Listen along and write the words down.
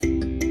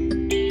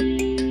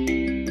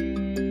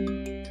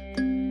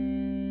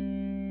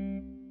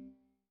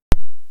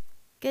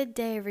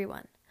Good day,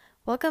 everyone.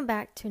 Welcome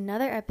back to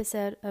another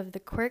episode of The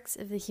Quirks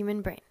of the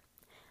Human Brain.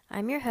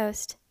 I'm your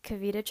host,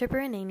 Kavita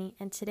Triparaneni,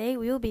 and today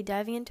we will be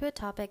diving into a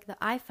topic that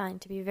I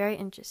find to be very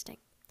interesting.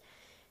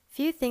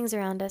 Few things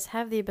around us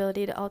have the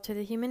ability to alter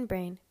the human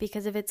brain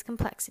because of its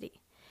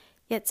complexity,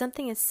 yet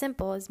something as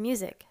simple as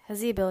music has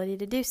the ability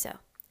to do so.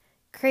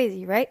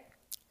 Crazy, right?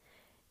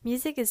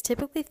 Music is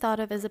typically thought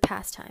of as a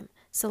pastime,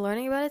 so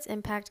learning about its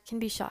impact can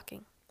be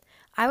shocking.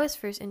 I was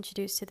first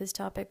introduced to this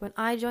topic when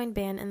I joined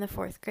band in the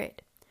 4th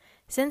grade.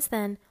 Since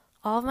then,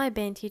 all of my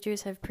band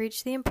teachers have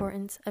preached the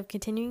importance of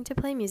continuing to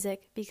play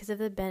music because of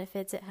the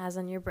benefits it has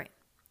on your brain.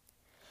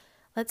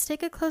 Let's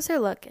take a closer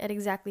look at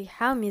exactly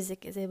how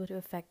music is able to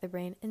affect the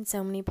brain in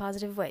so many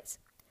positive ways.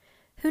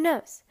 Who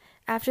knows?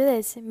 After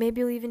this, maybe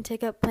you'll even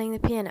take up playing the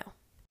piano.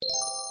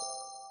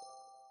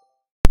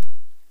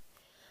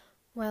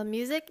 While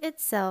music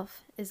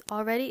itself is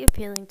already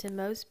appealing to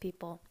most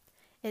people,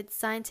 its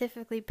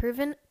scientifically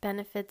proven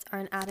benefits are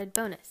an added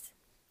bonus.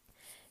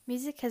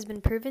 Music has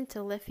been proven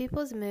to lift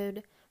people's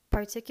mood,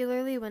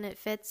 particularly when it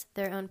fits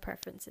their own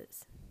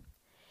preferences.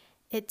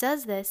 It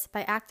does this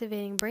by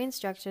activating brain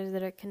structures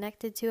that are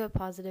connected to a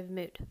positive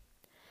mood.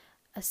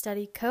 A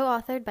study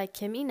co-authored by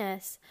Kim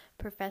Innes,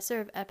 professor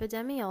of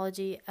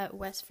epidemiology at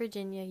West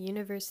Virginia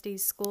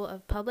University's School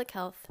of Public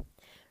Health,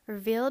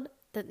 revealed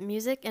that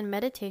music and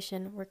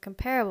meditation were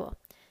comparable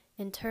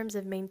in terms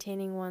of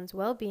maintaining one's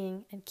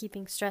well-being and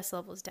keeping stress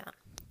levels down.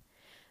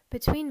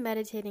 Between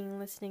meditating and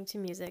listening to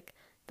music,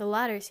 the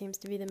latter seems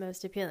to be the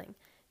most appealing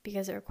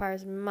because it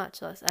requires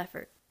much less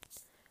effort.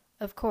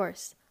 Of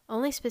course,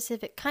 only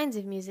specific kinds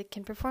of music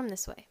can perform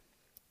this way.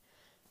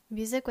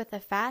 Music with a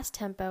fast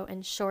tempo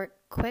and short,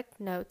 quick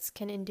notes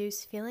can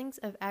induce feelings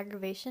of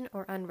aggravation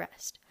or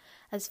unrest,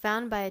 as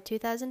found by a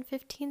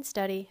 2015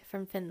 study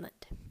from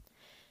Finland.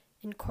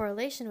 In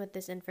correlation with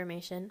this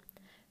information,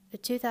 a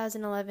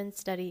 2011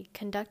 study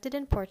conducted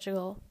in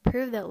Portugal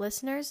proved that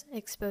listeners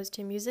exposed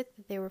to music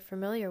that they were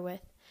familiar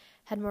with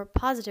had more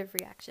positive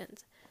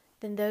reactions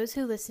than those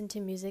who listened to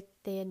music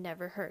they had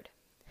never heard.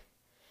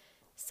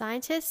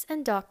 Scientists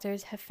and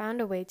doctors have found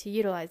a way to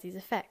utilize these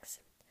effects.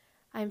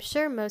 I'm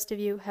sure most of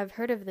you have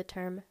heard of the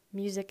term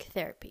music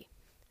therapy.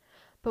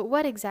 But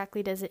what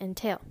exactly does it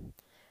entail?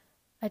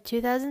 A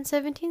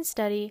 2017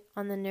 study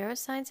on the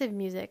neuroscience of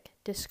music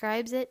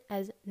describes it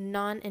as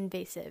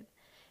non-invasive,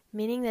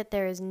 meaning that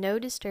there is no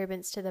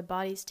disturbance to the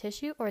body's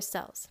tissue or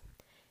cells.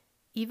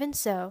 Even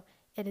so,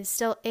 it is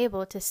still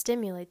able to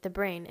stimulate the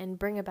brain and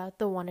bring about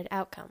the wanted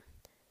outcome.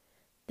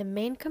 The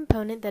main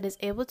component that is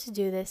able to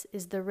do this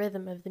is the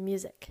rhythm of the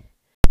music.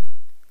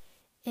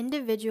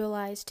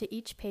 Individualized to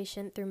each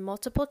patient through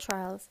multiple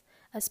trials,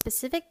 a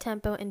specific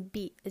tempo and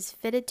beat is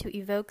fitted to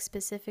evoke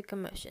specific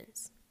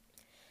emotions.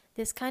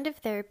 This kind of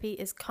therapy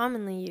is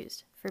commonly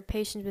used for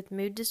patients with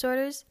mood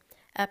disorders,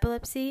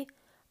 epilepsy,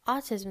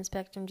 autism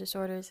spectrum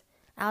disorders,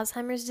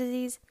 Alzheimer's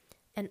disease,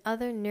 and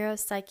other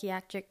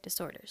neuropsychiatric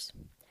disorders.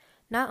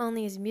 Not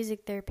only is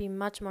music therapy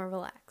much more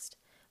relaxed,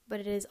 but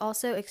it is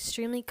also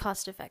extremely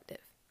cost-effective.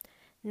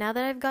 Now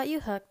that I've got you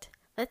hooked,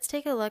 let's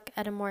take a look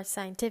at a more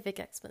scientific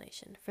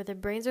explanation for the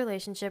brain's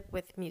relationship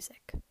with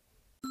music.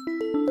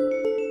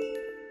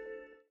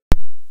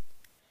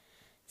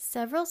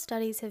 Several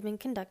studies have been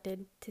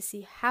conducted to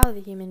see how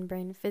the human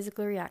brain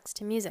physically reacts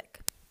to music.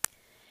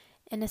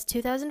 In a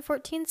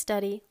 2014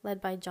 study led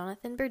by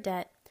Jonathan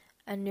Burdett,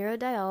 a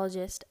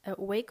neurodiologist at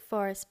Wake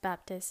Forest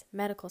Baptist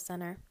Medical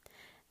Center,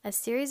 a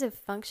series of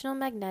functional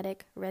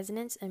magnetic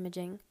resonance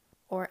imaging,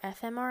 or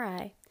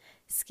fMRI,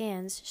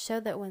 scans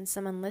showed that when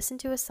someone listened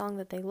to a song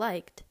that they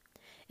liked,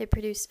 it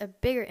produced a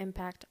bigger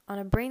impact on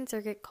a brain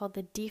circuit called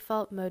the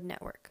default mode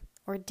network,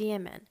 or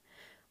DMN,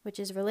 which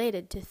is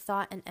related to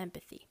thought and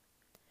empathy.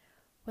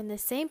 When the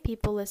same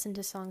people listened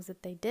to songs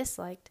that they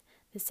disliked,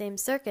 the same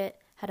circuit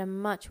had a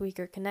much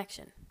weaker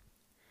connection.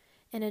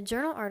 In a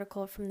journal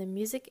article from the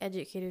Music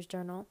Educators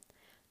Journal,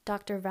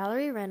 Dr.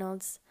 Valerie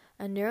Reynolds,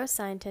 a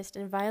neuroscientist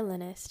and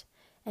violinist,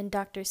 and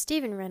Dr.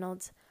 Stephen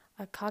Reynolds,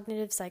 a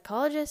cognitive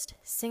psychologist,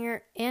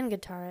 singer, and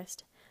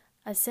guitarist,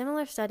 a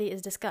similar study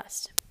is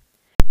discussed.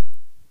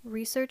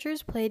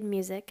 Researchers played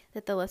music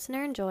that the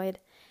listener enjoyed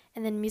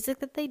and then music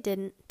that they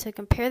didn't to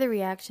compare the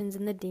reactions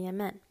in the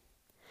DMN.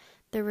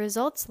 The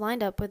results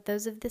lined up with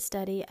those of the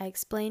study I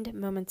explained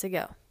moments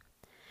ago.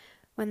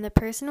 When the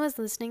person was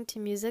listening to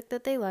music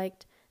that they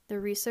liked, the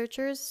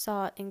researchers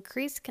saw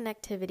increased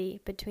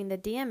connectivity between the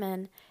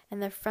DMN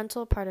and the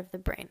frontal part of the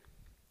brain.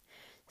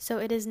 So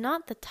it is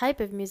not the type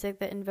of music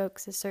that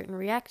invokes a certain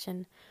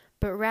reaction,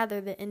 but rather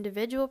the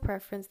individual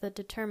preference that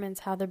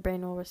determines how the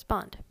brain will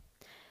respond.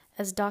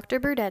 As Dr.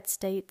 Burdett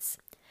states,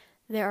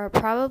 there are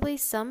probably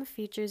some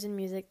features in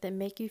music that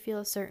make you feel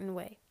a certain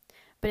way,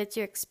 but it's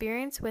your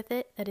experience with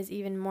it that is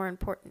even more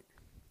important.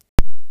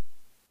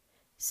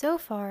 So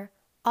far,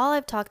 all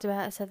I've talked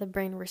about is how the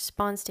brain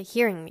responds to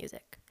hearing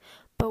music.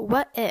 But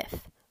what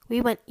if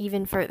we went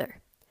even further?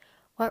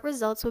 What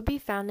results would be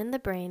found in the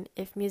brain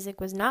if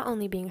music was not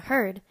only being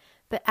heard,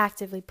 but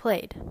actively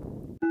played?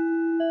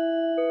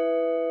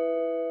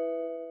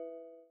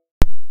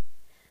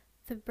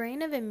 The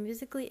brain of a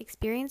musically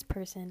experienced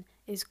person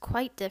is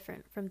quite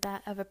different from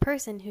that of a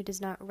person who does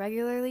not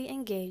regularly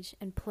engage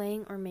in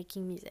playing or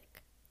making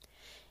music.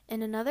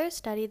 In another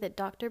study that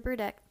Dr.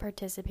 Burdett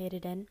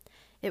participated in,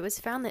 it was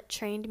found that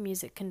trained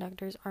music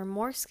conductors are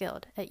more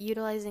skilled at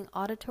utilizing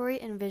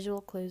auditory and visual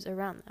clues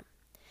around them.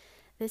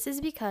 This is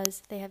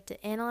because they have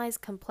to analyze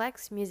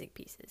complex music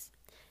pieces,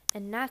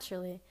 and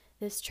naturally,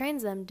 this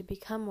trains them to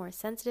become more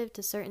sensitive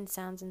to certain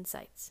sounds and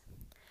sights.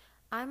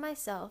 I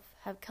myself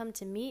have come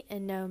to meet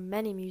and know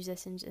many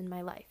musicians in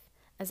my life,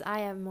 as I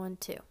am one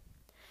too.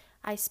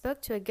 I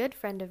spoke to a good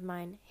friend of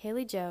mine,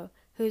 Haley Joe,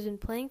 who has been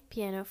playing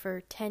piano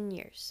for 10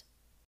 years.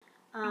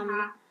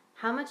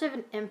 How much of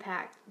an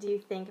impact do you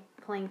think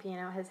playing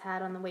piano has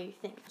had on the way you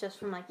think, just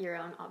from your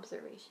own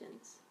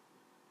observations?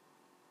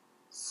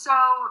 So,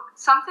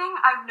 something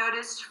I've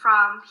noticed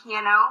from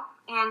piano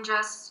and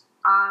just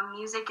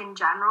music in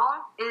general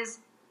is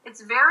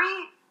it's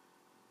very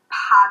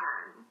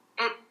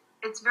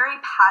it's very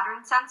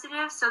pattern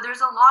sensitive, so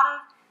there's a lot of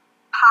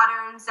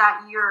patterns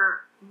that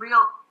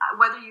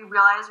whether you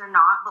realize or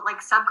not,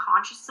 but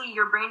subconsciously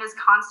your brain is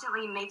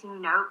constantly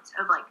making notes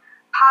of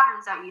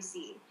patterns that you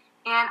see.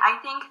 And I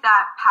think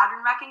that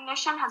pattern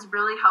recognition has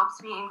really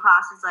helped me in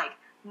classes like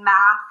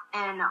math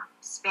and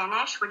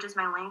Spanish, which is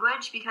my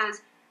language,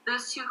 because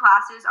those two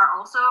classes are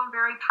also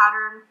very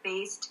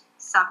pattern-based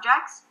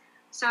subjects.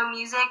 So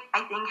music,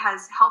 I think,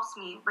 helps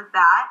me with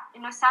that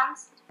in a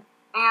sense.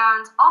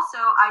 And also,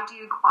 I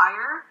do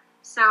choir,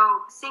 so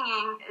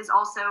singing is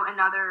also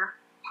another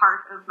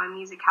part of my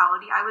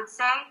musicality, I would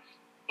say.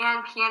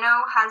 And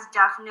piano has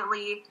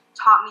definitely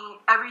taught me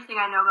everything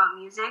I know about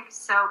music,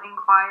 so in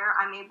choir,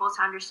 I'm able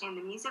to understand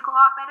the music a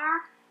lot better.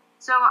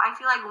 So I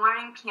feel like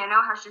learning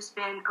piano has just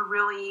been a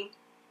really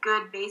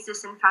good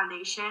basis and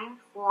foundation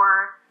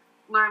for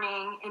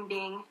learning and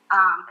being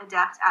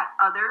adept at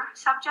other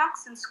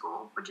subjects in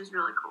school, which is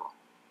really cool.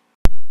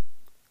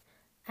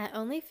 At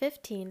only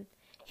 15,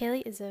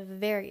 Haley is a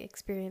very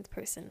experienced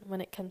person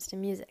when it comes to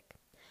music,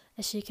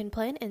 as she can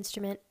play an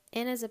instrument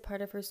and is a part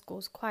of her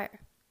school's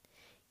choir.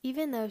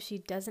 Even though she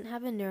doesn't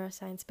have a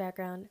neuroscience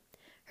background,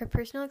 her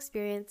personal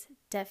experience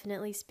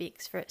definitely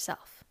speaks for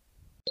itself.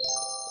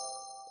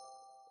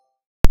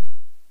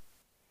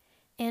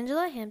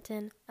 Angela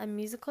Hampton, a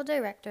musical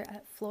director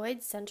at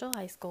Floyd Central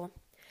High School,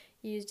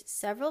 used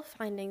several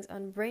findings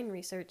on brain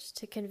research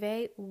to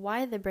convey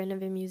why the brain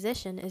of a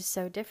musician is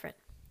so different.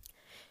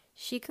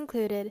 She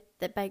concluded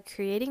that by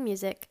creating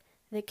music,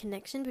 the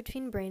connection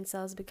between brain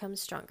cells becomes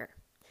stronger.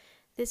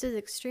 This was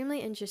extremely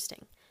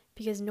interesting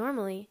because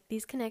normally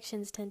these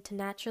connections tend to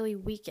naturally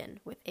weaken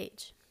with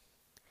age.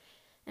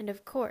 And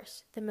of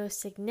course, the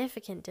most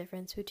significant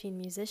difference between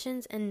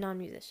musicians and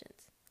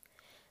non-musicians: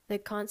 the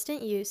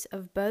constant use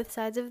of both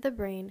sides of the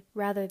brain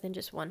rather than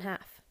just one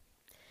half.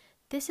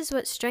 This is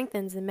what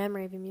strengthens the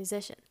memory of a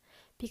musician,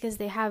 because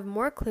they have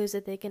more clues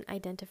that they can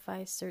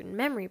identify certain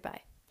memory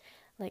by,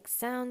 like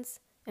sounds,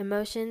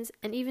 emotions,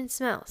 and even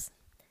smells.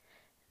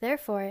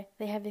 Therefore,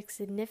 they have a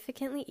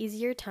significantly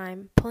easier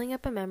time pulling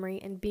up a memory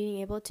and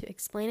being able to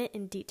explain it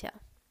in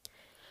detail.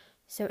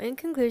 So in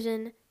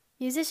conclusion,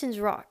 musicians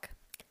rock.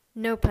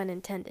 No pun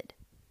intended.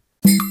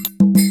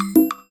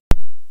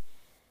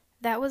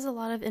 That was a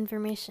lot of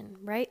information,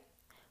 right?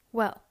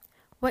 Well,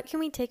 what can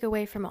we take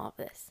away from all of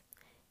this?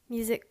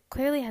 Music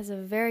clearly has a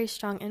very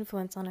strong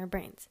influence on our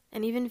brains,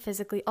 and even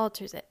physically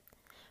alters it.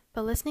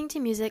 But listening to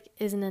music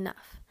isn't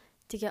enough.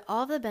 To get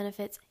all of the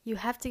benefits, you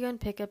have to go and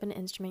pick up an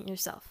instrument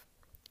yourself.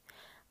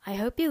 I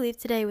hope you leave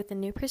today with a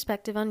new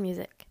perspective on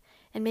music,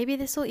 and maybe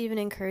this will even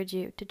encourage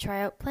you to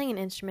try out playing an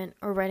instrument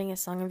or writing a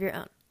song of your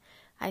own.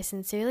 I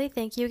sincerely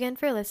thank you again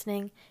for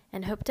listening,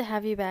 and hope to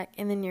have you back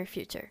in the near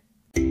future.